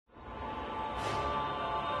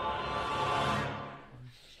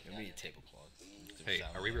Hey,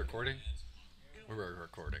 are we recording? We're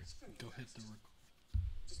recording. Go hit the record.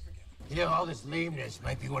 You know, all this lameness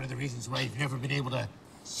might be one of the reasons why you've never been able to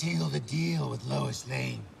seal the deal with Lois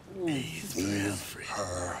Lane. Leave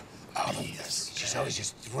her out of this. She's always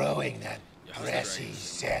just throwing that brassy,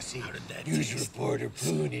 sassy news reporter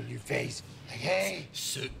poon in your face. Like, hey,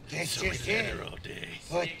 that's just in.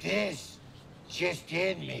 Put this just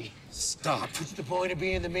in me. Stop. What's the point of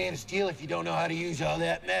being the Man of Steel if you don't know how to use all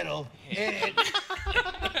that metal in it?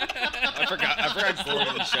 I forgot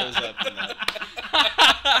Gordon shows up in that.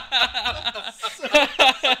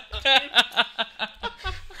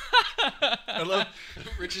 I love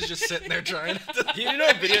Rich is just sitting there trying to... You know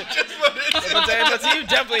video. But you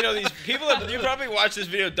definitely know these people. You probably watched this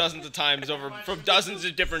video dozens of times over from dozens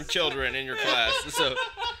of different children in your class. So,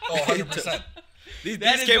 100%. These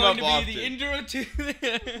That is came going up to often. be the intro to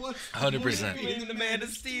 100%. being the Man of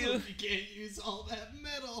Steel. You can't use all that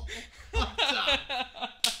metal.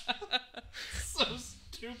 So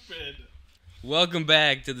stupid. Welcome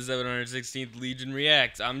back to the 716th Legion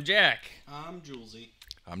Reacts. I'm Jack. I'm Julesy.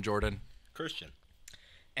 I'm Jordan. Christian.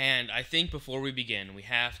 And I think before we begin, we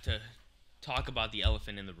have to talk about the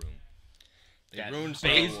elephant in the room. They ruined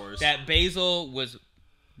Star Wars. That Basil was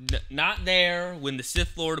not there when the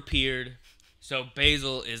Sith Lord appeared, so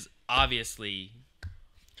Basil is obviously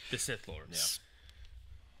the Sith Lord. Yeah.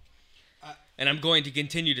 And I'm going to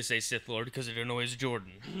continue to say Sith Lord because it annoys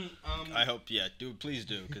Jordan. I hope, please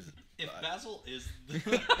do, because. If Basil is the...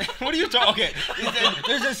 What are you talking?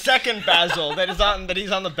 There's a second Basil that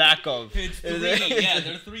he's on the back of. It's three. Yeah,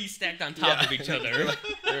 they're three stacked on top of each other.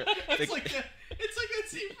 It's like that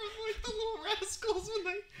scene from like the Little Rascals when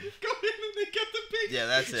they go in and they get the big... Yeah,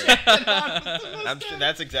 that's it.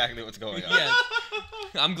 That's exactly what's going on. Yeah.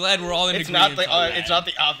 I'm glad we're all in It's agreement. it's not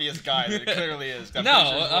the obvious guy that it clearly is. I'm No, pretty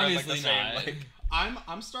sure he's wearing, obviously the same, not.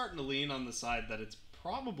 I'm starting to lean on the side that it's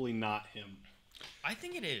probably not him. I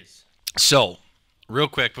think it is. So, real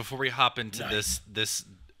quick, before we hop into this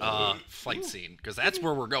fight scene, because that's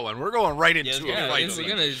where we're going. We're going right into a fight We're scene.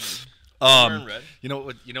 gonna. Wearing red. You know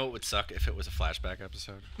what would suck if it was a flashback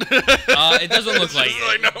episode? It doesn't look like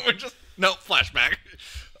it. No flashback.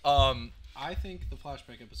 I think the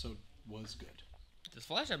flashback episode was good. This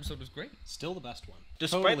Flash episode was great. Still the best one.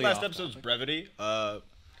 Despite Totally last off episode's topic. brevity, how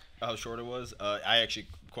short it was, I actually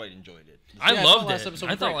quite enjoyed it. I I loved thought last it. episode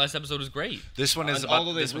I was thart great. last episode was great. This one is And about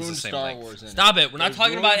although they this one's the ruined same Star length. Wars in it. Stop it. We're not They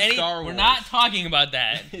talking about ruined any. Star We're Wars. not talking about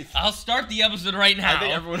that. I'll start the episode right now. I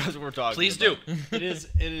think everyone knows what we're talking Please about. do. It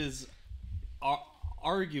is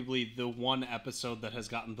arguably the one episode that has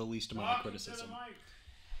gotten the least amount of criticism.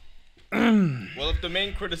 Well, if the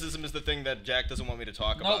main criticism is the thing that Jack doesn't want me to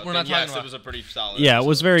talk about, we're not then yes, talking about- it was a pretty solid Yeah, it episode.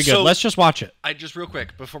 was very good. So- Let's just watch it. I just real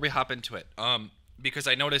quick before we hop into it, because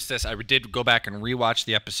I noticed this, I did go back and rewatch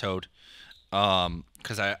the episode,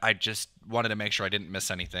 because I just wanted to make sure I didn't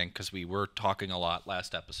miss anything, because we were talking a lot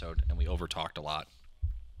last episode and we overtalked a lot.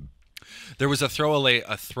 There was a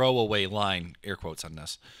throwaway line, air quotes on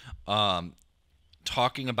this,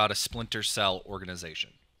 talking about a splinter cell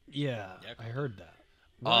organization. Yeah, I heard that.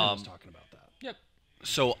 Ryan was talking about that. Yep.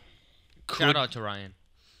 So, Shout out to Ryan.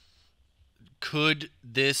 could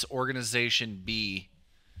this organization be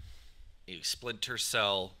a splinter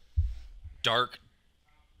cell, dark,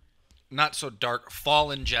 not so dark,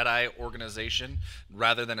 fallen Jedi organization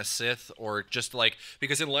rather than a Sith, or just like,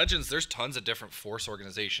 because in Legends there's tons of different Force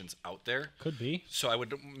organizations out there. Could be. So I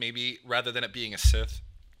would maybe, rather than it being a Sith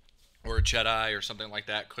or a Jedi or something like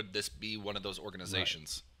that, could this be one of those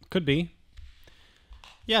organizations? Could be.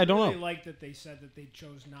 Yeah, I don't really know. like that they said that they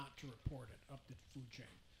chose not to report it up the food chain.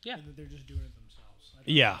 Yeah. And that they're just doing it themselves. I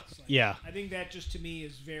think Yeah, that's, like- yeah. I think that just to me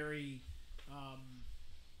is very,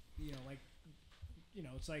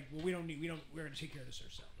 it's like, well, we're going to take care of this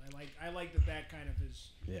ourselves. I like that kind of is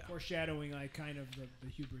foreshadowing, like, kind of the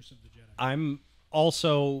hubris of the Jedi. I'm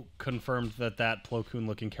also confirmed that Plo Koon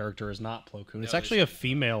looking character is not Plo Koon. It's actually a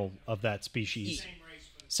female of that species.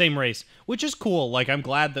 Same race, which is cool. Like, I'm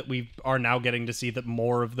glad that we are now getting to see that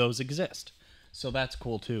more of those exist. So that's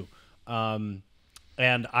cool too. And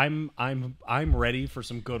I'm ready for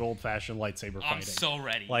some good old fashioned lightsaber fighting. I'm so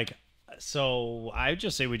ready. Like, so I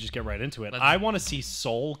just say we just get right into it. Let's- I want to see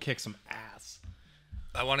Soul kick some ass.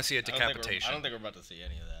 I want to see a I don't think decapitation. I don't think we're about to see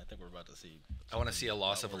any of that. I think we're about to see... I want to see a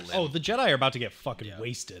loss of a limb. Oh, the Jedi are about to get fucking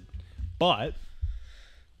wasted. But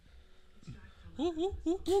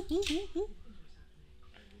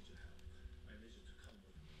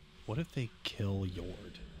what if they kill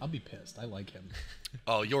Yord? I'll be pissed. I like him.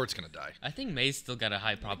 Oh, Yord's gonna die. I think May's still got a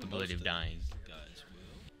high probability of dying. Guys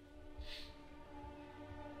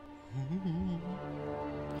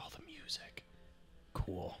Oh, the music.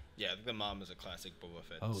 Cool. cool. Yeah, I think the mom is a classic Boba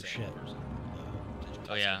Fett. Oh, Sam shit. person.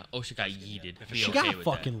 Oh yeah. Oh, she got yeeted. Be She okay got with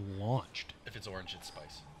fucking launched. If it's orange, it's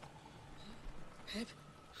spice. that.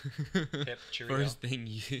 Pip, Cheerio. First thing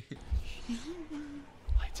you.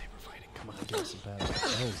 Lightsaber fighting. Come on, give us some battle.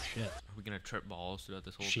 Oh shit. Are we gonna trip balls throughout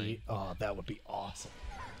this whole thing? Oh, that would be awesome.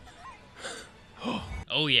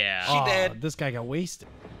 Oh yeah. Oh, dead. This guy got wasted.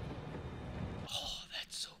 Oh,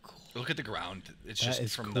 that's so cool. Look at the ground. It's That just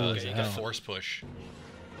is from cool the as hell. force push.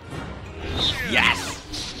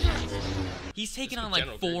 He's taking This on like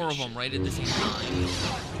general 4 of shit. them right at the same time.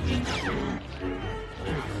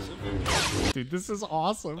 Dude, this is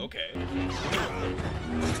awesome. Okay. Yeah,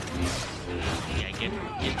 get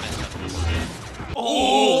messed up.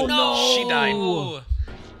 Oh No! She died.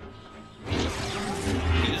 Dude,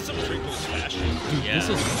 this is some prequel slash shit. Yeah. This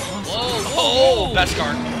is awesome. Oh,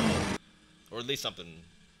 Beskar. Or at least something.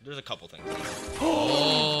 There's a couple things.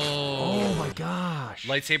 Oh my gosh.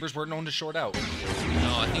 Lightsabers weren't known to short out. No,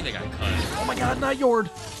 I think they got cut. Oh my god, not Yord.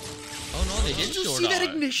 Oh no, they did Did you short see that out.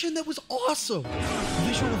 ignition? That was awesome.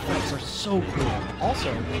 Visual effects are so cool.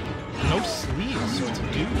 Also, no sleeves, so it's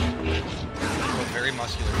a dude. But very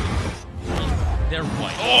muscular. They're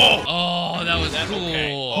white. Oh, that was cool.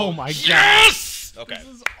 okay? Oh my god. Yes! Okay.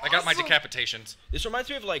 I got my decapitations. This reminds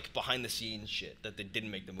me of like behind the scenes shit that they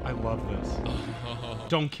didn't make the movie. I love this.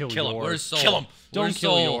 Don't kill, Kill him. Yord. Where's Soul? Kill 'em. Don't Where's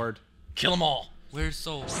kill Soul? Yord. Kill them all. Where's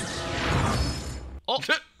Soul?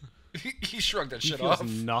 He shrugged that He shit feels off.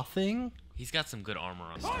 nothing. He's got some good armor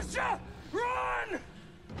on. Run!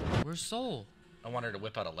 Where's Soul? I want her to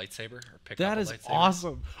whip out a lightsaber or pick That up a is lightsaber.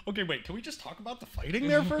 awesome. Okay, wait. Can we just talk about the fighting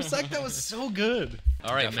there for a sec? That was so good.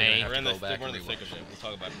 All right, Definitely May. have We're in the, to go back we're in the and thick rewatch. of it. We'll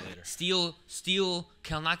talk about it later. Steal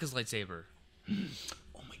Kalnaka's lightsaber.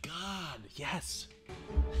 Oh my god. Yes.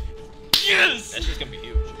 Yes! That's just gonna be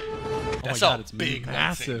huge. Oh That's my god, a it's big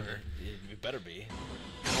massive. lightsaber. It better be.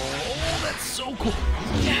 Oh, that's so cool.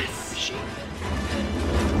 Yes.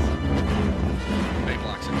 Big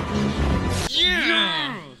blocks it.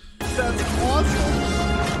 That's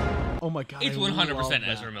awesome. Oh my god. It's I 100% love that.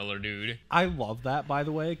 Ezra Miller, dude. I love that, by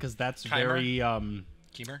the way, because that's Chimer? very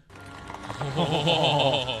Keemer?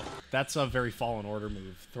 that's a very Fallen Order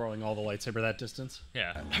move, throwing all the lightsaber that distance.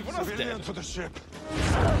 Yeah. Everyone else dead. to the ship.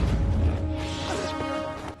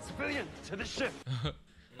 Civilian to the ship.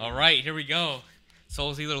 All right, here we go.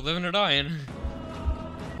 Soul's either living or dying.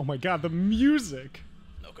 Oh my god, the music.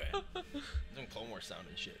 Okay. Some Clone Wars sound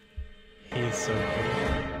and shit. He's so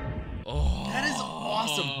cool. Oh. That is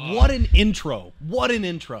awesome. What an intro. What an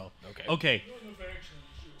intro. Okay. Okay,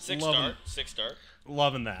 Six Love star. it. 6-star.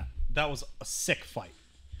 loving that. That was a sick fight.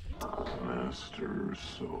 Master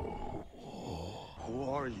Soul, Who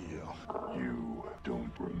are you? you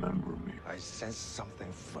don't remember me. I sense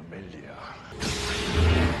something familiar.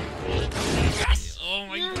 Oh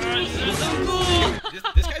my god, this is so cool.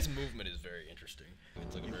 This guy's movement is very interesting.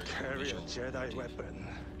 It's like a very Carry a visual. Jedi weapon,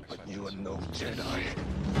 but you are no Jedi.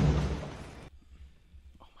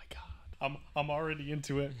 Oh my god. I'm already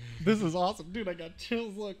into it. This is awesome. Dude, I got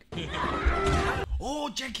chills, look. Oh,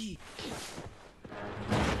 Jackie.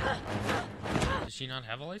 Does she not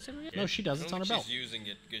have a lightsaber yet? No, she does. I It's don't on her think belt. she's using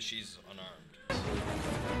it because she's unarmed.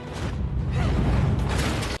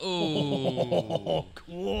 Oh. Oh,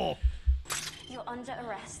 cool. You're under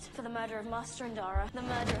arrest for the murder of Master Indara, the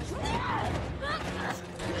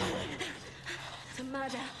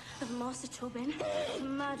murder of Master Tobin, the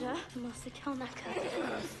murder of Master Kalnaka,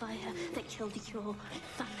 and the fire that killed your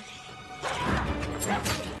family.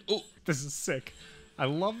 This is sick. I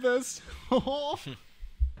love this.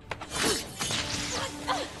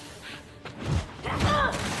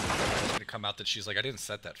 To come out that she's like, I didn't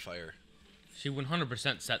set that fire. She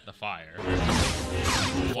 100% set the fire.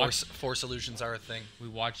 Force illusions are a thing. We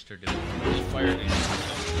watched her do it. Fire.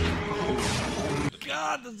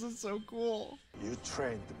 God, this is so cool. You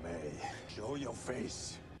trained May. Show your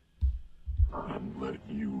face. And let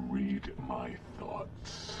you read my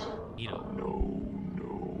thoughts. Ito. No,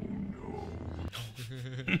 no, no.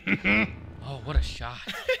 Oh, what a shot.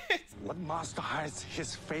 What master hides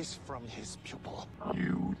his face from his pupil?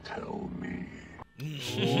 You tell me.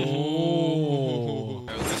 Oh.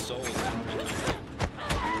 The soul.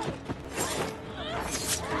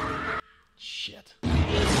 Shit.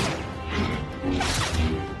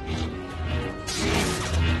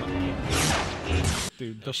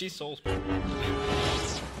 Dude, the She's soul.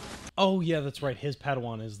 Oh yeah, that's right. His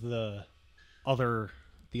Padawan is the other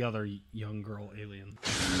young girl alien.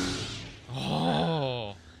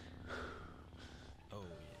 Oh.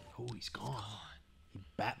 Oh, he's gone.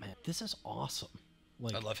 Batman. This is awesome.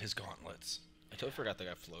 Like I love his gauntlets. I totally forgot that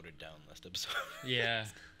guy floated down last episode. Yeah.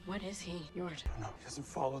 What is he? Yours. No, he doesn't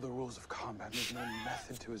follow the rules of combat. There's no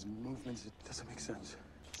method to his movements. It doesn't make sense.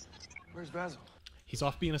 Where's Basil? He's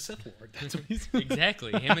off being a Sith Lord. That's what he's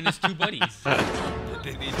Exactly. Him and his 2 buddies. These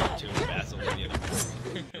are 2. Basil and the other.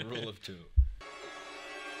 The rule of 2.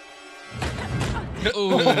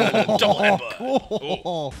 Double headbutt.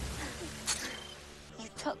 cool. You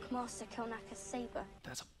took Master Kelnaka's saber.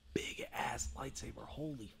 That's a big ass lightsaber.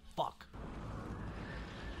 Holy fuck.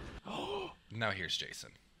 Now here's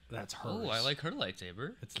Jason. That's hers. Oh, I like her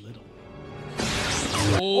lightsaber. It's little.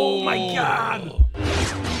 Oh my god!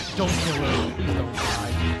 Don't kill her. Please don't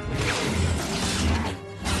die.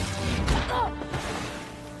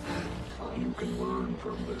 You can learn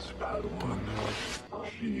from this Padawan.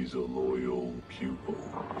 She's a loyal pupil.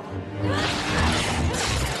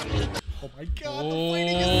 Oh my god, the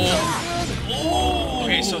fighting is so good!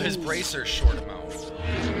 Okay, so his bracer's short amount. Is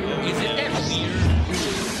it that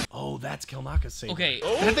weird? Oh, that's Kelnaka's saber. Okay.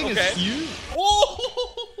 That thing is huge. Oh!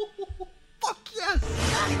 Fuck yes!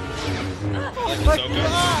 Oh my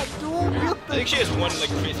god, dude! I think she has one like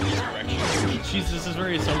face in each direction. This is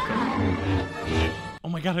very Ahsoka. Oh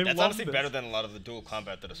my god, I That's love honestly this. better than a lot of the dual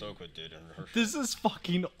combat that Ahsoka did in her. This is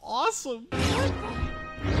fucking awesome.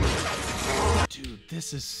 Dude,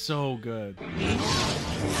 this is so good.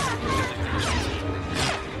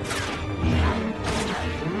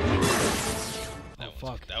 Oh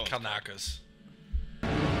fuck. That one's Kalnakas.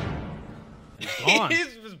 He's gone. He's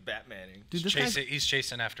just Batmaning. Dude, this guy's, He's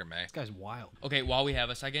chasing after May. this guy's wild. Okay, while we have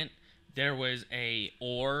a second, there was a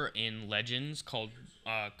ore in Legends called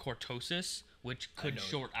Cortosis, which could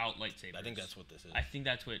short out lightsabers. I think that's what this is. I think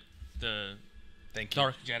that's what the Thank you.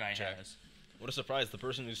 Dark Jedi has. What a surprise! The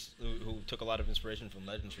person who took a lot of inspiration from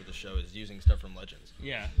Legends for the show is using stuff from Legends.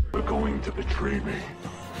 Yeah. You're going to betray me.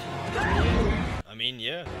 I mean,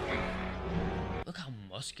 yeah. Look how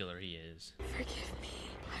muscular he is. Forgive me.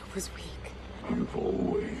 I was weak. You've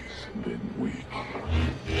always been weak.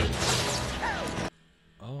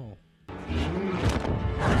 Oh.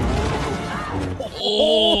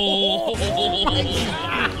 Oh!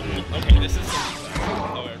 Okay, this is.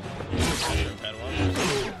 Oh, Padawan.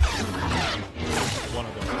 One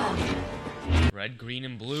of them. Red, green,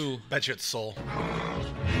 and blue. Bet you it's Soul.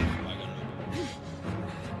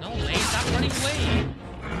 No, May, stop running away.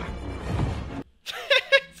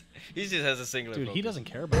 He just has a singular. Dude, he focus. doesn't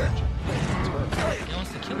care about it. It's her. He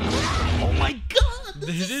wants to kill you. Oh my god!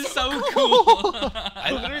 This is so cool.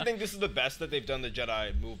 I literally think this is the best that they've done the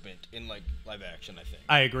Jedi movement in like live action. I think.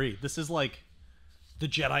 I agree. This is like the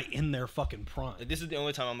Jedi in their fucking prime. Like, this is the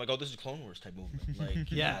only time I'm like, oh, this is Clone Wars type movement. Like,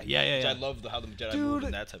 Yeah. I love how the Jedi move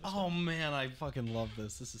and that type of Oh stuff. man, I fucking love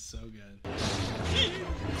this. This is so good.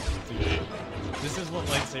 Dude, this is what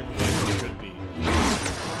lightsaber fighting should be.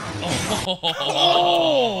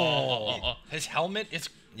 Oh! His helmet is.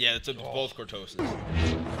 Yeah, it's both Cortosis.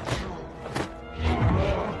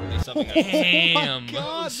 It's something Damn.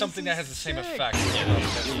 something that has the same effect.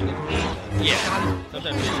 Yeah.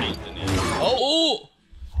 Sometimes they change the name. Oh!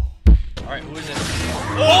 All right, who is it?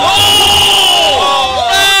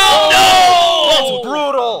 That's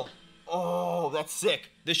brutal. Oh, that's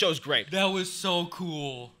sick. This show's great. That was so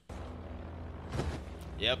cool.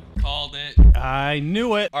 Yep. Called it. I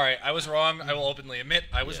knew it. All right, I was wrong. I will openly admit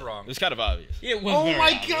I was wrong. It was kind of obvious. It was Oh very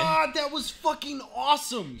my obvious. god, that was fucking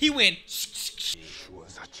awesome. He went. She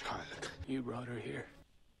was a child. You brought her here.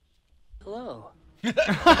 Hello.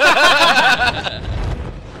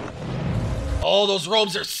 Oh, those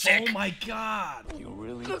robes are sick. Oh my god. You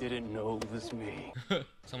really didn't know it was me.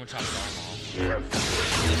 Someone chopped his arm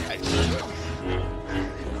off.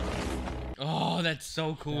 Oh, that's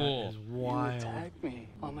so cool. That is wild. Attack me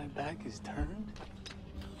while my back is turned.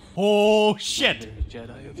 Oh shit. There's a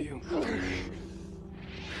Jedi of you.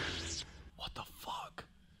 What the fuck?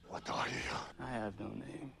 What are you? I have no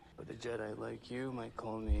name, but the Jedi like you might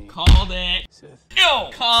call me Called it. Sith. No.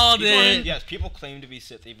 Called it. Yes, people claim to be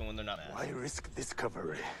Sith even when they're not Why asked. risk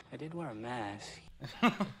discovery? I did wear a mask.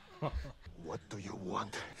 What do you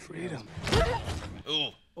want? Freedom. Ooh.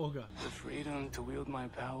 Oh god. The freedom to wield my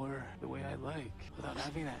power the way I like, without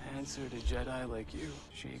having to answer to Jedi like you.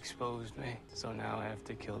 She exposed me, so now I have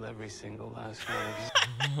to kill every single last one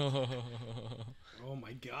of you. Oh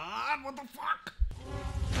my god, what the fuck?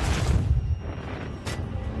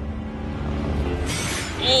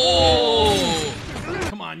 Oh!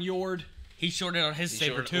 Come on, Yord. He shorted out his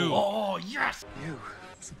saber shorted- too. Oh yes. You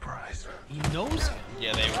surprised. He knows him.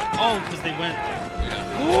 Yeah, they were. Oh, because they went.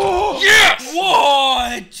 Yes!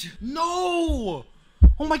 What? No!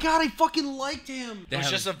 Oh my god, I fucking liked him. It was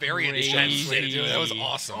just a very intense way to do it. That was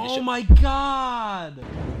awesome. Oh my god.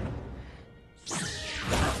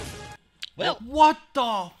 Well, What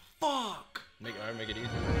the fuck? Make it easy.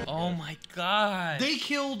 Oh my god. They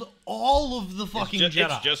killed all of the fucking Jedi.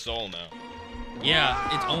 It's just Soul now.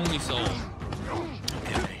 Yeah, it's only Soul.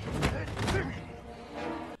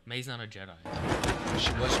 May's not a Jedi.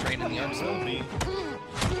 she was trained in the arms.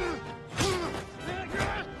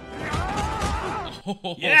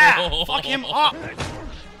 Yeah, fuck him up.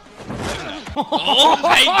 Oh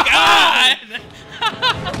my god!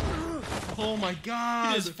 Oh my god.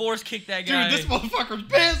 He just force kicked that guy. Dude, this motherfucker's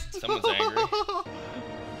pissed. Someone's angry.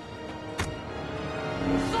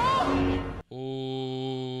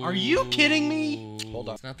 Ooh. Are you kidding me? Hold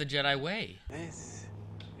on. It's not the Jedi way. This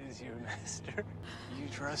is your master. You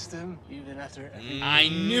trust him even after everything. I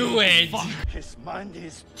knew it. His mind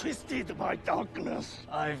is twisted by darkness.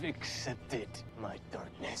 I've accepted my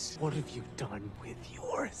darkness. What have you done with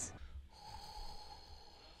yours?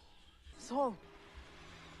 Soul.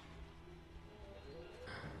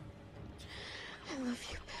 I love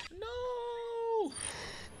you. No.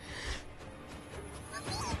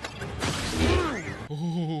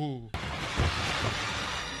 Ooh.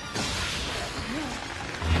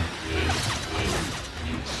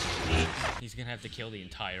 He's gonna have to kill the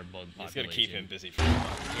entire bug population. It's gonna keep him busy for a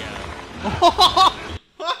while.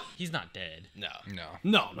 Yeah. He's not dead. No.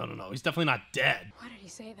 No. He's definitely not dead. Why did he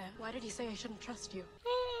say that? Why did he say I shouldn't trust you?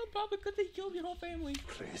 Oh, probably because they killed your whole family.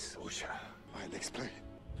 Please, Osha. I'll explain.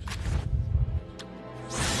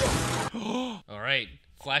 All right,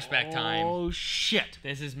 flashback time. Oh shit.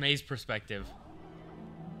 This is May's perspective.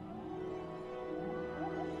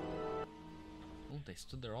 Oh, they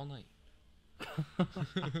stood there all night.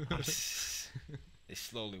 They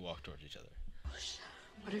slowly walk towards each other.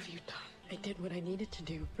 What have you done? I did what I needed to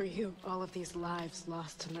do for you. All of these lives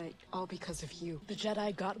lost tonight, all because of you. The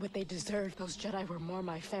Jedi got what they deserved. Those Jedi were more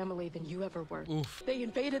my family than you ever were. Oof. They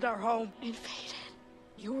invaded our home. Invaded.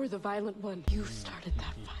 You were the violent one. You started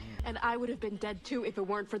that fire. And I would have been dead too if it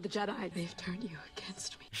weren't for the Jedi. They've turned you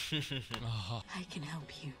against me. I can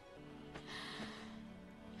help you.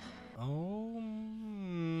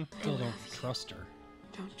 Oh, still don't trust her.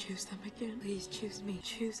 Don't choose them again. Please choose me.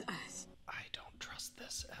 Choose us. I don't trust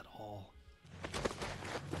this at all.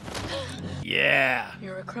 Yeah.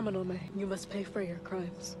 You're a criminal, May. You must pay for your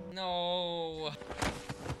crimes. No.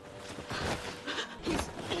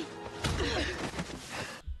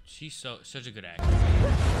 She's such a good actress.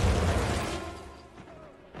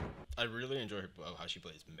 I really enjoy how she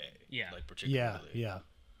plays May. Yeah. Like particularly. Yeah.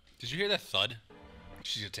 Did you hear that thud?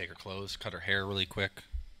 She's gonna take her clothes, cut her hair really quick.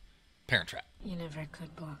 Parent Trap. You never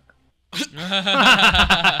could block.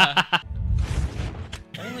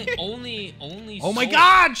 only. Oh my Soul-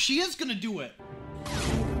 god, she is gonna do it.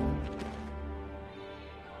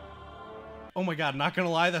 Oh my god, not gonna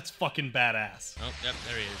lie, that's fucking badass. Oh, yep,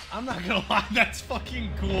 there he is. I'm not gonna lie, that's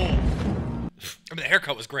fucking cool. I mean, the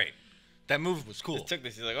haircut was great. That move was cool. It took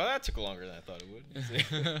this. He's like, oh, that took longer than I thought it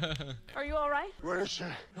would. Are you all right? Where is she?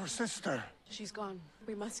 Your sister. She's gone.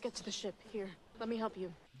 We must get to the ship. Here, let me help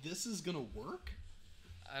you. This is gonna work?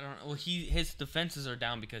 I don't know. Well, his defenses are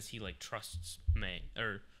down because he like trusts May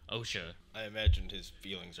or Osha. I imagine his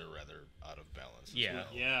feelings are rather out of balance. as Yeah. well.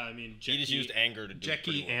 Yeah, I mean, He just used anger to do it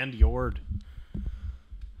pretty Jackie well. and Yord.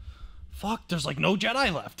 Fuck, there's like no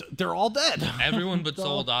Jedi left. They're all dead. Everyone but The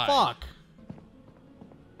Soul died. Fuck.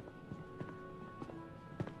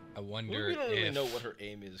 I Well, wonder we don't really if know what her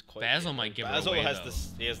aim is quite. Basil yet. might give her Basil away, has though.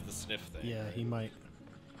 this. He has the sniff thing. Yeah, he might.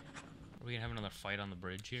 Are we gonna have another fight on the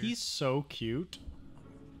bridge here? He's so cute.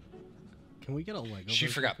 Can we get a Lego? she version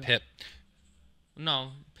forgot of Pip. No,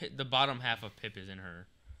 the bottom half of Pip is in her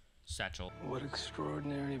satchel. What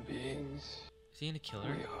extraordinary beings Is he gonna kill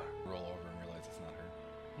her? we are. Roll over and realize it's not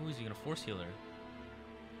her. Who is he gonna force heal her?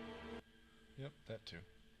 Yep, that too.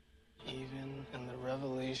 Even in the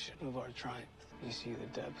revelation of our triumph, we see the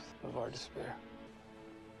depth of our despair.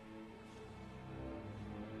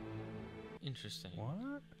 Interesting.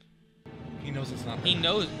 What? He knows it's not her. He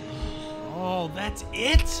knows. Oh, that's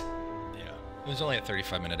it? Yeah. It was only a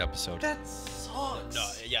 35-minute episode. That sucks. No.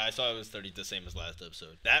 Yeah, I saw it was 30, the same as last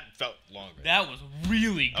episode. That felt longer. That was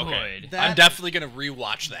really good. Okay. I'm definitely gonna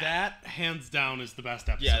rewatch that. That hands down is the best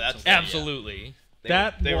episode. Yeah, that's- so far. Absolutely.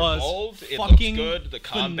 They was were bold. It fucking looked good. The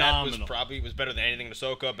combat was phenomenal. better than anything in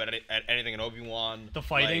Ahsoka, better than anything in Obi-Wan. The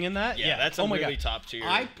fighting in that? Yeah, that's a oh my really God. top tier.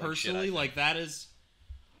 I like, personally shit, I like that is,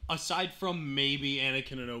 aside from maybe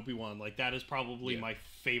Anakin and Obi-Wan, like that is probably my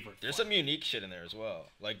favorite. There's fight. some unique shit in there as well.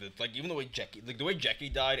 Like even the way Jackie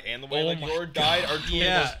died and the way Oh like my Yord died are two Yeah.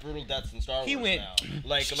 of the most brutal deaths in Star Wars He went- now.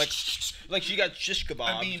 Like she got shish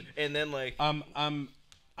kebabbed, and then like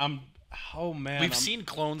Oh man, We've seen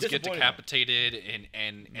clones get disappointed. decapitated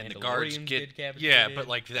and the guards Mandalorians get get yeah, decapitated. but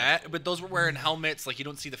like that. But those were wearing helmets, like you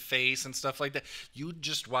don't see the face and stuff like that. You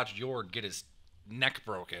just watched Yord get his neck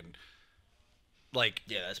broken. Like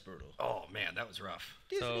Yeah, that's brutal. oh man, that was rough.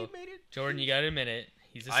 So, Jordan, you gotta admit it.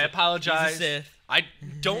 He's a I Sith. apologize. He's a Sith. I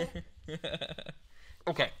don't.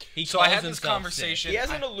 Okay, He so I calls had this himself conversation. He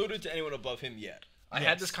hasn't alluded to anyone above him yet. I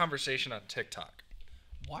had this conversation on TikTok.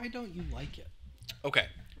 Why don't you like it? Okay,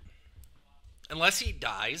 unless he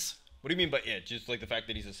dies. What do you mean by it? Just like the fact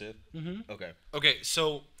that he's a Sith? Mm-hmm. Okay. Okay,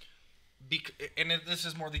 so, this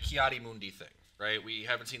is more the Kiadi Mundi thing, right? We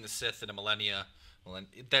haven't seen the Sith in a millennia. Well,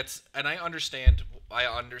 and I understand.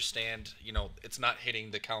 You know, it's not hitting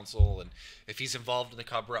the council, and if he's involved in the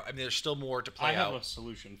cover-up, I mean, there's still more to play I have out. a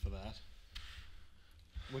solution for that,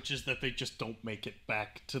 which is that they just don't make it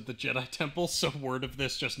back to the Jedi Temple, so word of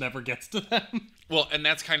this just never gets to them. Well, and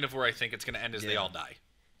that's kind of where I think it's going to end, is they Yeah. all die.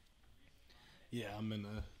 Yeah, I'm in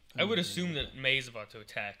a. I would assume that May's about to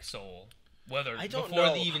attack Soul. Whether I don't before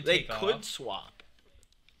know. they even They take could off. swap.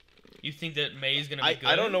 You think that May's gonna be I, good?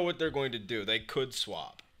 I don't know what they're going to do. They could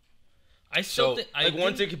swap. I still So, think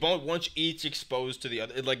Like once each exposed to the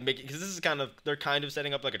other, like make because this is kind of they're kind of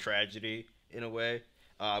setting up like a tragedy in a way,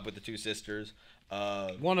 with the two sisters.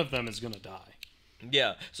 One of them is gonna die.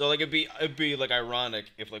 Yeah, so like it'd be like ironic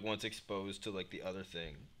if like once exposed to like the other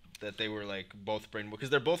thing that they were like both brainwashed because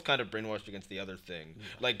they're both kind of brainwashed against the other thing. Yeah.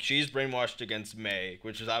 Like she's brainwashed against May,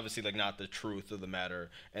 which is obviously like not the truth of the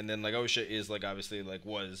matter, and then like Osha is like obviously like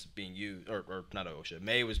was being used or not Osha,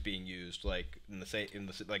 May was being used like in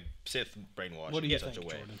the like Sith brainwashed What do in you such think, a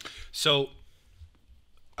way. Jordan? So,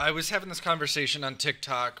 I was having this conversation on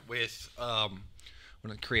TikTok with one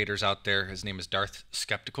of the creators out there. His name is Darth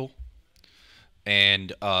Skeptical,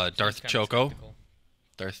 and Darth kinda Choco.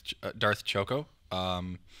 skeptical. Darth Choco.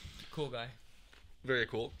 Cool guy. Very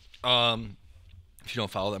cool. If you don't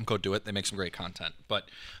follow them, go do it. They make some great content. But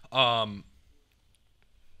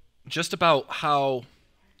just about how,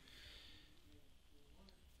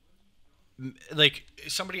 like,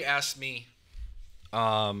 somebody asked me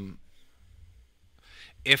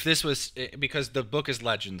if this was, because the book is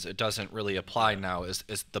Legends, it doesn't really apply now, is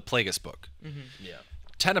the Plagueis book. Mm-hmm. Yeah.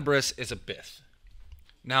 Tenebris is a Bith.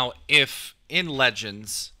 Now, if in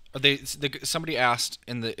Legends, somebody asked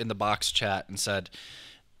in the box chat and said,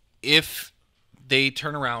 if they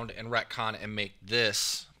turn around and retcon and make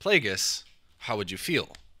this Plagueis, how would you feel?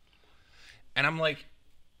 And I'm like,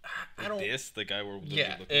 I don't. This the guy we're looking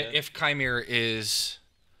Yeah, at? if Chimere is,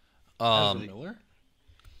 Ezra Miller?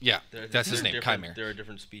 yeah, that's his They're name, different- Chimere. They're a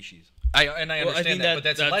different species. I Well, I understand think that, but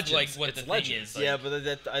that's Legends. like what it's the Legends. thing is. Like,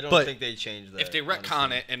 Yeah, but I don't But think they changed that. If they retcon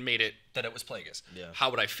honestly. it and made it that it was Plagueis, Yeah. how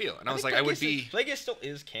would I feel? And I was think like, I would Plagueis be. Plagueis still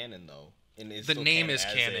is canon though. And it's The still name is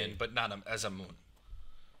as canon, a- but not as a moon.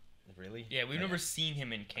 Really? yeah, we've never seen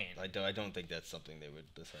him in canon. I don't think that's something they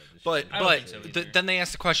would decide to But I don't think so either. then they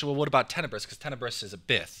asked the question, well, what about Tenebris? Because Tenebris is a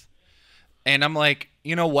Bith, and I'm like,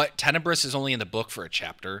 you know what? Tenebris is only in the book for a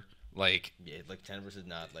chapter. Like Yeah, like Tenebris is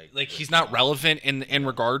not like he's not relevant in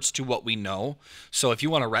regards to what we know. So if you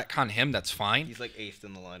want to retcon him, that's fine. He's like eighth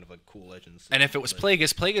in the line of like cool legends. And if it was like,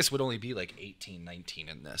 Plagueis would only be like 18, 19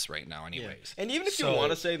 in this right now, anyways. And even if So- you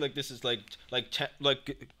want to say like this is like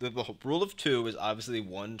the whole rule of two is obviously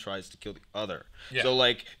one tries to kill the other. Yeah. So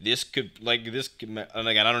like this could and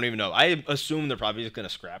again I don't even know. I assume they're probably just gonna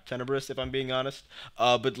scrap Tenebris if I'm being honest.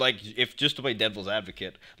 But like if just to play devil's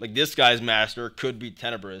advocate, like this guy's master could be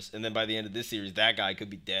Tenebris, and then by the end of this series that guy could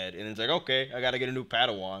be dead, and it's like okay, I gotta get a new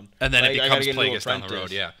Padawan. And then it I gotta becomes get a new Plagueis down the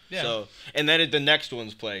apprentice. road, yeah. Yeah. So and then the next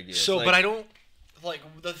one's Plagueis. So, Like, but I don't like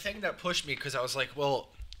the thing that pushed me because I was like, well,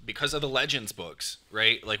 because of the Legends books,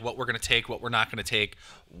 right? Like what we're gonna take, what we're not gonna take.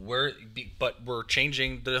 But we're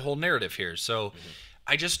changing the whole narrative here. So,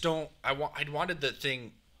 I just don't. I wanted the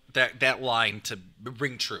thing that line to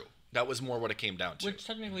ring true. That was more what it came down to. Which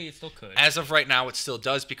technically it still could. As of right now, it still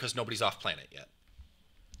does because nobody's off planet yet.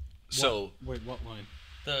 So Wait, what line?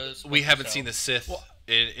 we haven't seen the Sith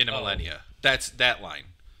in a millennia. That's that line.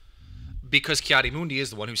 Because Kiadi Mundi is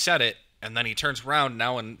the one who said it, and then he turns around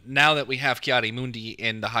now that we have Kiadi Mundi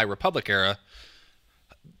in the High Republic era,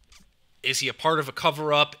 is he a part of a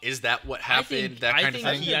cover-up? Is that what happened? That kind of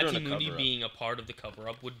I thing? think They're doing a Kiati Mundi cover-up. being a part of the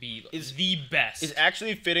cover-up would be Is- the best. It's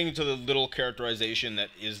actually fitting to the little characterization that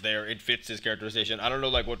is there. It fits his characterization. I don't know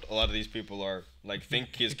like what a lot of these people are like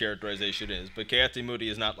think his characterization is, but Kayati Moody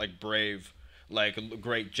is not like brave, like a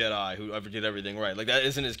great Jedi who ever did everything right. Like that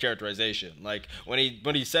isn't his characterization. Like when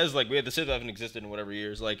he says like the Sith haven't existed in whatever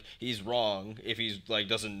years, like he's wrong if he's like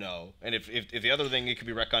doesn't know. And if the other thing it could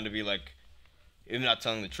be retconned to be like if not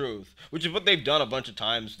telling the truth, which is what they've done a bunch of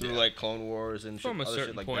times through like Clone Wars and From a other certain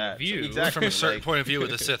shit like point that. of view. So, exactly. From a certain like, point of view,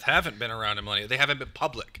 the Sith haven't been around in millennia. They haven't been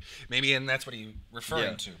public. Maybe, and that's what he's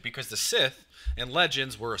referring Yeah. to. Because the Sith in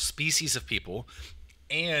Legends were a species of people,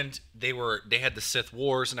 and they had the Sith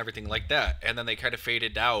Wars and everything like that. And then they kind of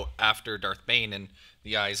faded out after Darth Bane in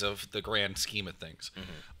the eyes of the grand scheme of things.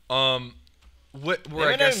 What They where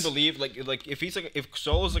might I not guess even believe like if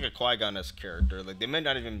Solo's like a Qui-Gon-esque character, like they might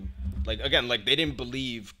not even like again like they didn't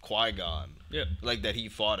believe Qui-Gon. Yeah. Like that he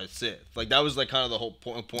fought a Sith. Like that was like kind of the whole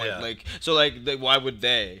point. Yeah. Like so like why would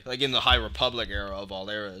they like in the High Republic era of all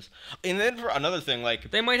eras? And then for another thing like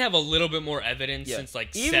They might have a little bit more evidence Yeah. since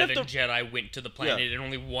like Even if 7 the- Jedi went to the planet and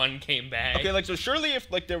only 1 came back. okay like so surely if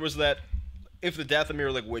like there was that. If the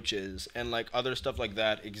Dathomir like witches and like other stuff like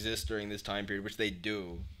that exist during this time period, which they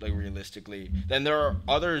do, like realistically, then there are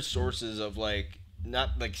other sources of like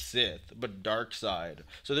not like Sith, but dark side.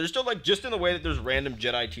 So there's still like just in the way that there's random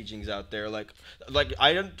Jedi teachings out there, like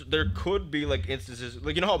I don't. There could be like instances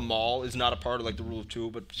like you know how Maul is not a part of like the Rule of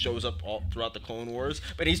Two, but shows up all throughout the Clone Wars,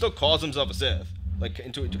 but he still calls himself a Sith. Like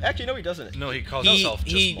actually no he doesn't. no, he calls he himself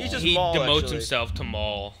just he, Maul. He's just he Maul, demotes actually. himself to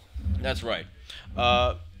Maul. That's right.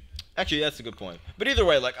 Actually, that's a good point. But either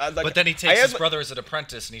way, like But then he takes his brother as an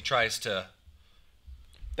apprentice and he tries to.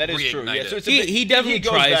 That is true. reignite Yeah, it. so it's a He, bit- he definitely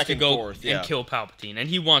goes tries back to and go forth, and kill Palpatine, and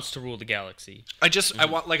he wants to rule the galaxy. I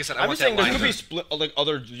want, like I said, I I'm want just saying that there's line. gonna be split like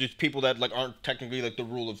other just people that like aren't technically like the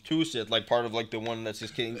Rule of Two Sith, like part of like the one that's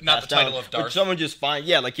just getting Not passed the title down, of Darth. But someone just find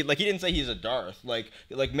like he didn't say he's a Darth. Like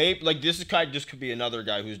maybe like this guy just could be another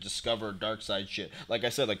guy who's discovered dark side shit. Like I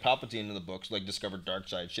said, like Palpatine in the books like discovered dark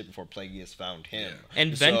side shit before Plagueis found him.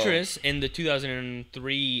 And So- Ventress in the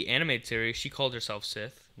 2003 animated series, she called herself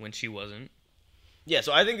Sith when she wasn't. Yeah,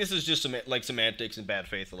 so I think this is just like semantics and bad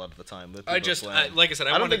faith a lot of the time. that I people just, play. like I said,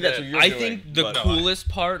 I don't wanted think that's to- what you're I doing, think the but- coolest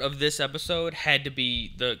part of this episode had to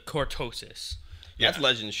be the cortosis. That's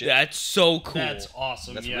legend shit. That's so cool. That's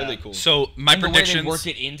awesome. That's yeah. really cool. So my And the way predictions, they work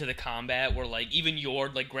it into the combat, where like even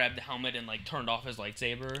Yord like grabbed the helmet and like turned off his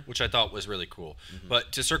lightsaber. which I thought was really cool.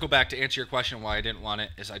 But to circle back to answer your question, why I didn't want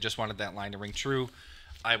it is I just wanted that line to ring true.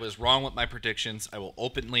 I was wrong with my predictions. I will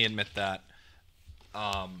openly admit that.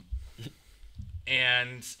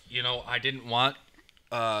 And you know, I didn't want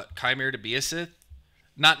Chimera to be a Sith.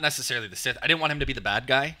 Not necessarily the Sith. I didn't want him to be the bad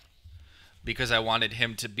guy because I wanted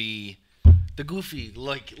him to be the goofy,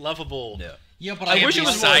 like lovable. Yeah. Yeah, but I wish it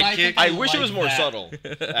was more- sidekick. I wish it was more that. subtle,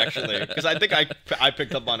 actually, because I think I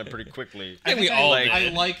picked up on it pretty quickly. I think we all like- I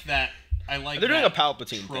did. like that. I like They're doing that a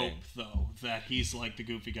Palpatine trope, thing. though, that he's like the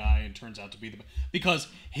goofy guy and turns out to be the because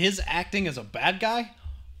his acting as a bad guy,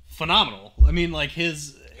 phenomenal. I mean, like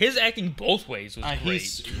his acting both ways was great.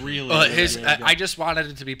 he's really, really, His, really good. I just wanted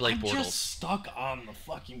it to be Blake I'm Bortles. just stuck on the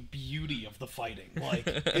fucking beauty of the fighting. Like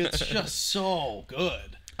it's just so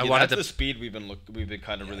good. I Yeah, wanted that's to. the speed we've been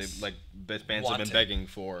kind of really like fans have Wanting. been begging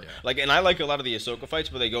for. Like, and I like a lot of the Ahsoka fights,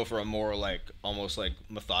 but they go for a more like almost like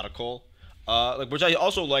methodical, like which I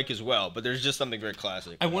also like as well. But there's just something very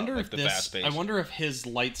classic. I about, wonder like, if the this. fast pace. I wonder if his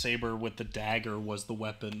lightsaber with the dagger was the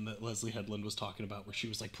weapon that Leslie Headland was talking about, where she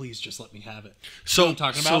was like, "Please, just let me have it." So, You know what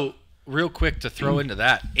I'm talking about? real quick to throw into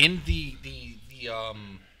that, in the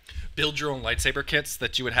build your own lightsaber kits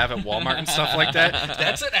that you would have at Walmart and stuff like that,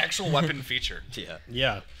 that's an actual weapon feature. Yeah.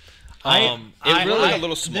 Yeah. It really like a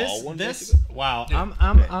little small one. This basically. wow.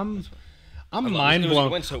 I'm mind it blown.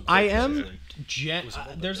 went so quick, I am.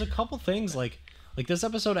 actually. There's a couple things like this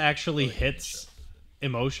episode actually hits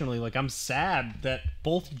emotionally. Like I'm sad that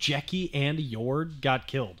both Jackie and Yord got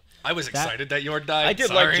killed. I was excited that Yord died. I did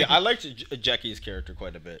Sorry. I liked Jackie's character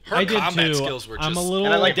quite a bit, Her I did combat too. skills were just. I'm a little.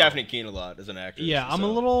 and I like Daphne Keane a lot as an actress. Yeah, I'm a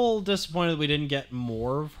so. little disappointed we didn't get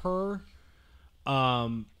more of her.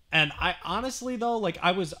 And I honestly though, like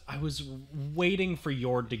I was waiting for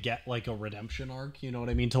Yord to get like a redemption arc, you know what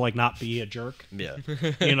I mean, to like not be a jerk, Yeah.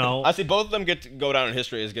 you know. I see both of them get to go down in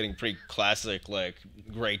history as getting pretty classic, like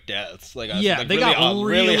great deaths. Like Yeah, like, they really, got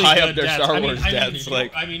really high good up their deaths. Star Wars deaths.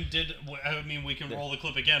 Like I mean, we can roll the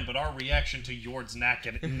clip again, but our reaction to Yord's neck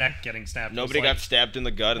getting snapped. nobody was like, got stabbed in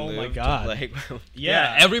the gut. And Oh my lived. God. Like,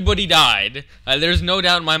 Yeah, everybody died. There's no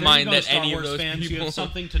doubt in my There you mind go, that Star any Wars of those fans, you people. have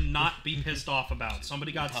something to not be pissed off about.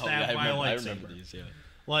 Somebody got oh, stabbed yeah, by a I lightsaber. remember these. Yeah.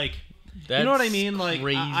 Like, you know what I That's mean? Like,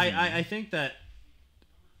 crazy. I think that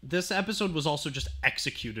this episode was also just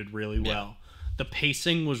executed really well. The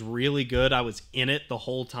pacing was really good. I was in it the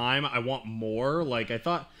whole time. I want more. Like,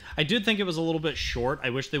 I did think it was a little bit short. I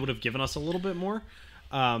wish they would have given us a little bit more.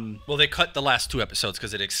 Well, they cut the last 2 episodes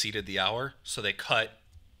because it exceeded the hour, so they cut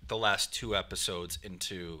the last 2 episodes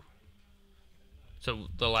into. So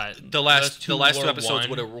the last The last 2 were episodes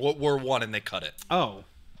one. were 1, and they cut it. Oh,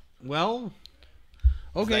 well,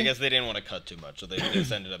 Okay. I guess they didn't want to cut too much, so they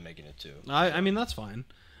just ended up making it 2. I mean, that's fine.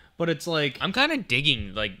 But it's like... I'm kind of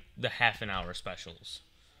digging, like, the half-an-hour specials.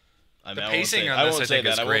 I mean, The pacing on this, I think,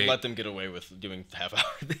 is I great. won't let them get away with doing half-hour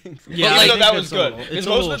things. Yeah, Even I though think that was it's a good. little- Because it's a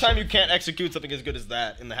most of little the time short. you can't execute something as good as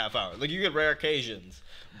that in the half hour. Like, you get rare occasions.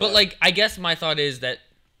 But, like, I guess my thought is that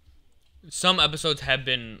some episodes have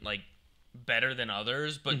been, like, better than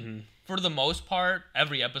others, but for the most part,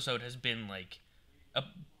 every episode has been, like,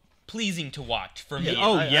 pleasing to watch for me.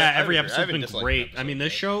 Oh, yeah, every agree. I episode's haven't been disliked great. an I mean,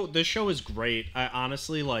 this show is great. I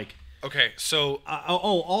honestly, like... Okay, so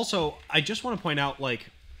also, I just want to point out, like,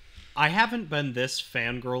 I haven't been this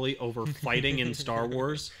fangirly over fighting in Star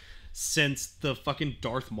Wars since the fucking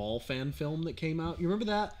Darth Maul fan film that came out. You remember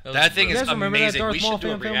that? that thing You is guys remember that amazing. Darth We Maul should do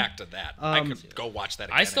a fan film? react to that. I could go watch that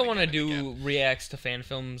again. I still want to do reacts to fan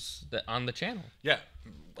films on the channel. Yeah.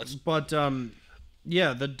 Let's But,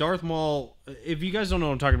 yeah, the Darth Maul... If you guys don't know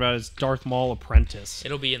what I'm talking about, it's Darth Maul Apprentice.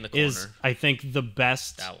 It'll be in the corner. Is, I think, the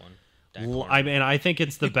best... That one. I mean, I think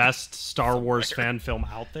it's the best Star Wars fan film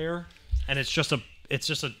out there, and it's just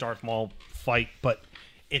a Darth Maul fight, but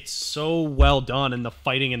it's so well done, and the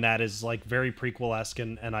fighting in that is like very prequel-esque,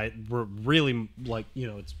 and I really like, you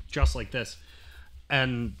know, it's just like this,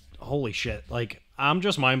 and holy shit, like I'm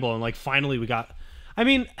just mind blown. Like finally we got. I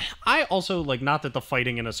mean, I also like, not that the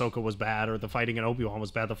fighting in Ahsoka was bad or the fighting in Obi-Wan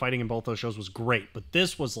was bad. The fighting in both those shows was great, but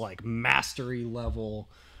this was like mastery level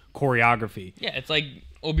choreography. Yeah, it's like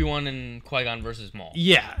Obi-Wan and Qui-Gon versus Maul.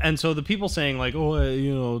 Yeah, and so the people saying like, oh,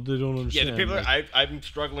 you know, they don't understand. Yeah, the people. like, I'm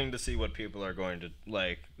struggling to see what people are going to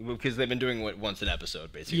like, because they've been doing it once an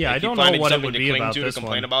episode basically. Yeah, They I keep don't know finding what it something would to be cling about to this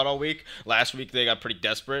complain one. about all week. Last week they got pretty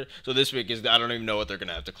desperate, so this week is I don't even know what they're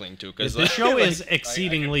gonna have to cling to because the show like, is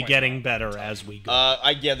exceedingly getting better as we go.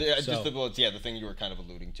 the thing you were kind of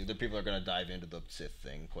alluding to. The people are gonna dive into the Sith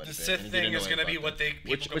thing quite The a bit. Sith and you thing didn't is know going to be about what that.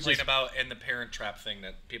 people complain about, and the Parent Trap thing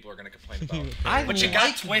that people are going to complain about. I But you like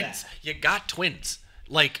got twins. that. You got twins.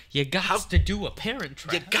 Like You got to do a Parent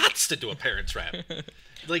Trap. you got to do a Parent Trap.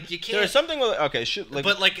 Like you can't. There's something with okay, like,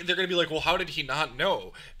 But like they're gonna be like, well, how did he not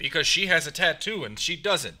know? Because she has a tattoo and she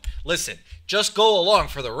doesn't. Listen, just go along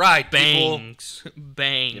for the ride, people. Bangs.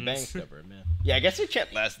 Bangs. bang stubborn, man. Yeah, I guess it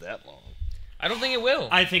can't last that long. I don't think it will.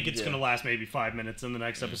 I think it's going to last maybe 5 minutes in the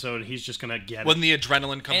next episode. He's just going to get When it. the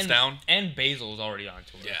adrenaline comes down. And Basil's already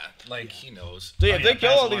onto it. Yeah, like he knows. So yeah, Oh, if yeah, they kill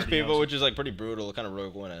Basil all these already people, knows. which is like pretty brutal, kind of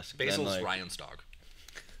Rogue One-esque. then, Basil's like, Ryan's dog.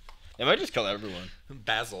 They might just kill everyone.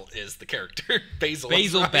 Basil is the character. Basil. is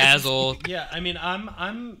Basil, Ryan. Basil. Yeah, I mean,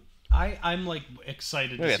 I'm like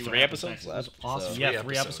excited We to got see 3 what happens episodes next. It was left, awesome. so- Yeah, 3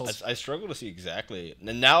 3 episodes. I struggle to see exactly,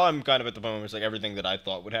 and now I'm kind of at the point where it's like everything that I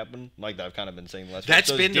thought would happen, like that I've kind of been saying the last. That's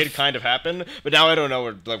few been episodes the did kind of happen, but now I don't know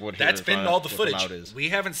what like what. That's here been from- all the what footage. from out is. We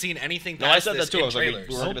haven't seen anything No, I past said this that too. in I was like, trailers.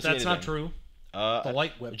 we're Nope, gonna see that's not anything. true. The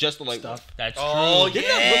light whip just the light stuff. whip. That's Oh, true. Didn't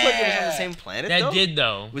that look like it was on the same planet? That though? did,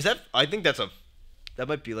 though. Was that? I think that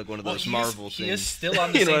might be like one of Well, those he is- Marvel things. He is still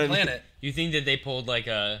on the You know what I same mean? planet. You think that they pulled, like,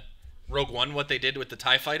 a... Rogue One, what they did with the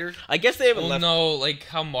TIE fighter. I guess they haven't Well, left. no, like,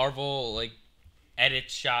 how Marvel, like,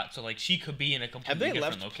 edits shots, so, like, she could be in a Have completely they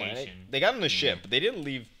different left location. planet? They got on the ship, but they didn't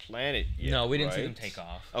leave planet yet. No, we didn't see right? them take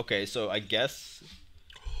off. Okay, so I guess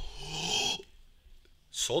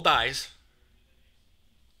Soul dies.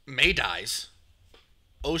 May dies.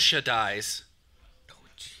 Osha dies.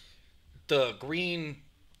 The green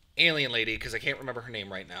alien lady, because I can't remember her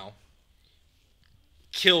name right now,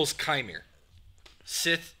 kills Chimere.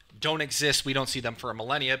 Sith don't exist. We don't see them for a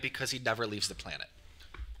millennia because he never leaves the planet.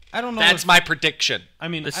 I don't know. That's if- my prediction. I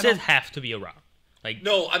mean, The I Sith don't- have to be around. Like,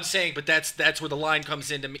 No, I'm saying, but that's where the line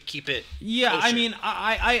comes in to keep it. Yeah, I kosher. mean,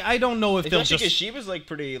 I don't know if they'll especially because just. she was like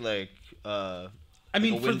pretty like. I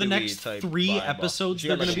mean, like a for the windowy next type 3 vibe. episodes She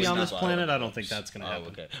they're got, going to like, be on window this planet, vibe. I don't think that's going to happen.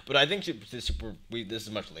 Okay, but I think this is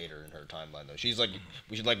much later in her timeline though. She's like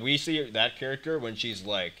we see that character when she's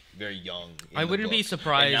like very young. in I the wouldn't be book.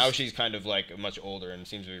 surprised- And now she's kind of like much older and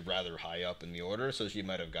seems to be rather high up in the order, so she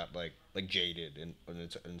might have got like jaded in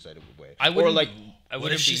inside of a way. I or wouldn't, like I What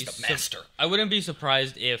wouldn't if she's be the master? I wouldn't be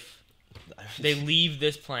surprised if they leave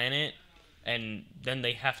this planet and then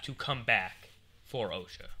they have to come back for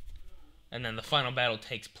Osha. And then the final battle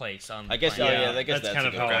takes place on the I guess- planet. yeah, I guess that's that's kind a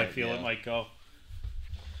of good how I point, feel yeah. it might go.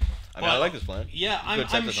 I mean, I like this plan. Yeah, Good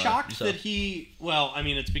set I'm design. shocked So- that he. Well, I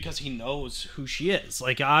mean, it's because he knows who she is.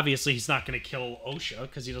 Like, obviously, he's not going to kill Osha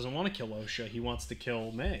because he doesn't want to kill Osha. He wants to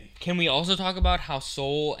kill May. Can we also talk about how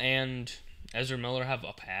Soul and Ezra Miller have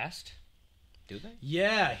a past? Do they?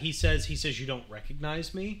 Yeah, he says you don't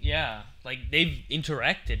recognize me. Yeah, like they've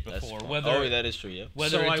interacted That's before. fun. Whether that is true. Yeah.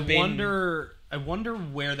 whether So it's I been wonder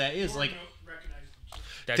where that is. Like,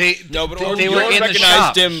 that's- They No, but they you were don't in the recognize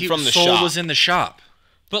shop. him from the Soul shop. was in the shop.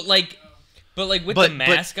 but like But like with the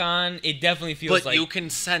mask on, it definitely feels like you can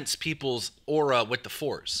sense people's aura with the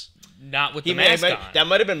Force. Not with the mask on. That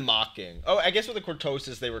might have been mocking. Oh, I guess with the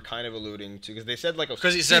cortosis they were kind of alluding to because they said like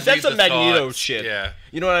because he said some Magneto shit. Yeah,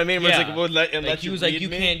 you know what I mean? Where Yeah. it's like, he was like, you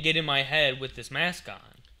can't get in my head with this mask on.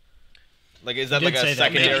 Like, is that like a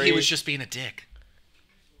secondary? Maybe he was just being a dick.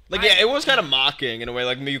 Like, yeah, it was kind of mocking in a way,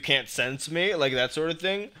 like, you can't sense me, like, that sort of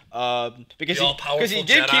thing. Because he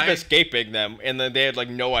did keep escaping them, and then they had, like,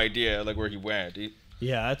 no idea, like, where he went.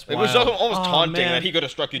 Yeah, that's It wild. was almost taunting man. that he could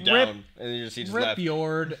have struck you down, and he just Rip left.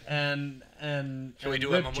 Yord and Can we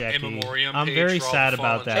do Rip a Jackie. memoriam I'm page very for all sad the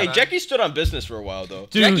about fallen that. Hey, Jackie stood on business for a while, though.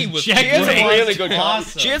 Dude, Jackie was She had some really good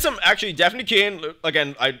awesome. She had some, actually, Daphne Keane,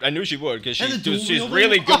 again, I knew she would, because she's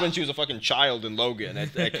really good when she was a fucking child in Logan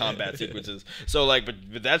at combat sequences. So, like, but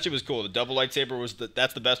that shit was cool. The double lightsaber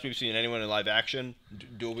that's the best we've seen anyone in live action,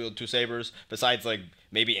 dual wield 2 sabers, besides, like,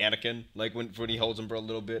 maybe Anakin, like, when he holds them for a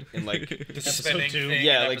little bit in, like, the spinning thing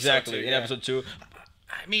yeah, in exactly, episode 2, in episode 2.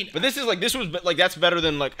 I mean, But this was, like, that's better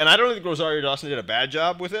than, like, and I don't think Rosario Dawson did a bad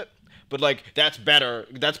job with it. But like that's better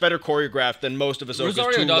choreographed than most of Ahsoka's 2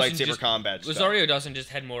 lightsaber combat stuff. Rosario Dawson just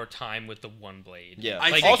had more time with the one blade. Yeah,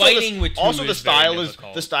 like also fighting with 2 also is very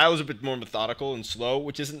difficult. the style is a bit more methodical and slow,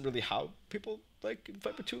 which isn't really how people like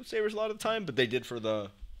fight with 2 sabers a lot of the time. But they did for the.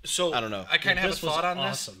 So I don't know. I kind of have a This was thought on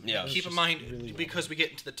awesome. this. Yeah. Keep in mind because we get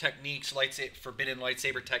into the techniques, forbidden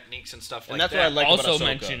lightsaber techniques and stuff And like that's that. what I like about Also Ahsoka.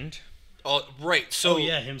 mentioned. Oh, right. So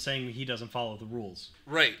him saying he doesn't follow the rules.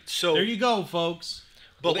 right. So There you go, folks.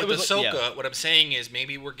 But Well, with it was Ahsoka, like- what I'm saying is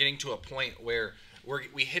maybe we're getting to a point where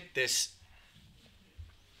we hit this.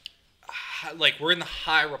 Like we're in the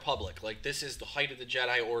High Republic. Like this is the height of the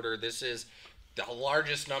Jedi Order. This is the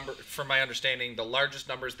largest number, from my understanding, the largest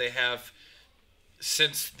numbers they have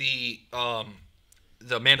since the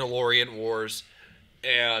Mandalorian Wars,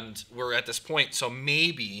 and we're at this point. So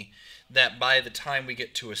maybe that by the time we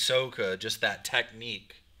get to Ahsoka, just that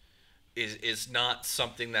technique is not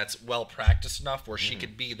something that's well practiced enough where she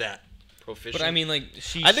could be that proficient. But I mean, like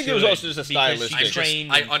she. I think it was should, also just a because stylistic- she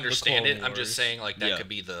trained I in the understand Clone it. I'm just Wars. saying like that Yeah. could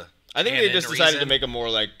be the. I think they just canon decided to reason. make a more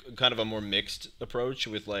like kind of a more mixed approach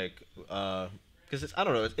with like because it's I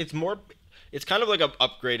don't know it's more it's kind of like an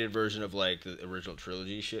upgraded version of like the original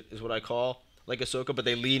trilogy shit is what I call like Ahsoka, but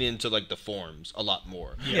they lean into like the forms a lot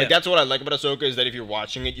more. Yeah. Like that's what I like about Ahsoka is that if you're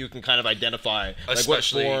watching it, you can kind of identify like what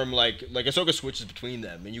Especially- form like Ahsoka switches between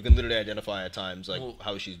them, and you can literally identify at times like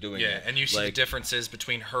how she's doing Yeah, it. and you see the like, differences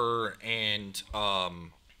between her and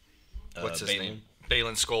what's his Balin. name,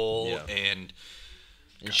 Balin Skull, Yeah. and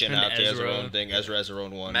and Shinnok has her Ezra. own thing. Ezra has her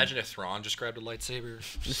own one. imagine if Thrawn just grabbed a lightsaber.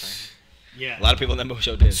 Just saying. Yeah. A lot of people in that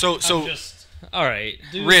show did. So All right.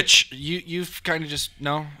 Rich, you've kind of just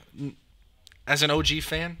as an OG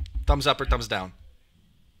fan, thumbs up or thumbs down?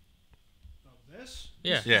 This?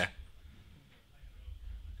 Yeah. Yeah.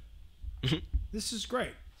 This is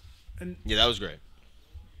great. Yeah, that was great.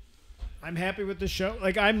 I'm happy with the show.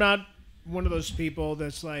 Like, I'm not one of those people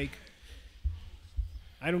that's like,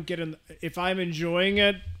 I don't get in. If I'm enjoying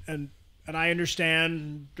it, and I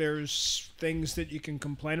understand there's things that you can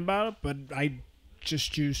complain about, but I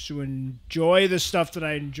just choose to enjoy the stuff that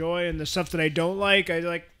I enjoy, and the stuff that I don't like, I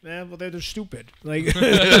like. Well, they're stupid. Like,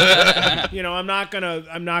 I'm not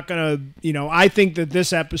gonna. I think that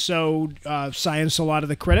this episode silenced a lot of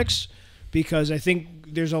the critics because I think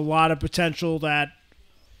there's a lot of potential that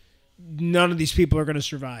none of these people are going to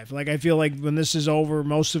survive. Like, I feel like when this is over,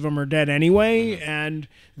 most of them are dead anyway, and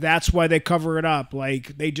that's why they cover it up.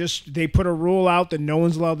 Like, they put a rule out that no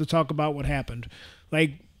one's allowed to talk about what happened.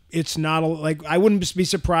 Like, it's not like I wouldn't be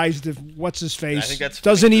surprised if what's his face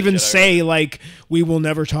doesn't even say like we will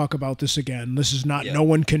never talk about this again. This is not. Yeah. No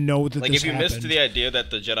one can know that like this if you happened. missed the idea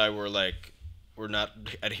that the Jedi were not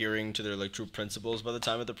adhering to their like true principles by the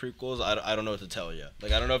time of the prequels, I don't know what to tell you.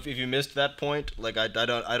 Like I don't know if you missed that point. Like I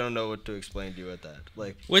don't know what to explain to you at that.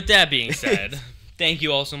 Like with that being said. Thank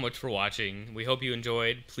you all so much for watching. We hope you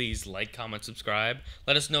enjoyed. Please like, comment, subscribe.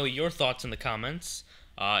 Let us know your thoughts in the comments.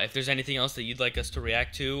 If there's anything else that you'd like us to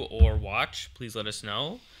react to or watch, please let us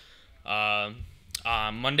know.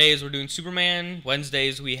 Mondays we're doing Superman.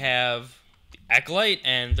 Wednesdays we have Acolyte,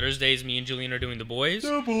 and Thursdays me and Julian are doing The Boys.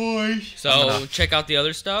 The Boys. So check out the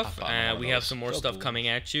other stuff. We have some more stuff coming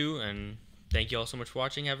at you, and thank you all so much for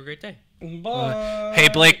watching. Have a great day. Bye. Hey,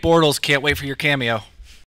 Blake Bortles, can't wait for your cameo.